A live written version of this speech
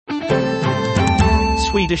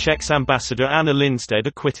Swedish ex-ambassador Anna Lindstedt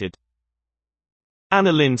acquitted.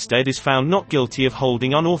 Anna Lindstedt is found not guilty of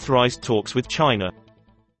holding unauthorized talks with China.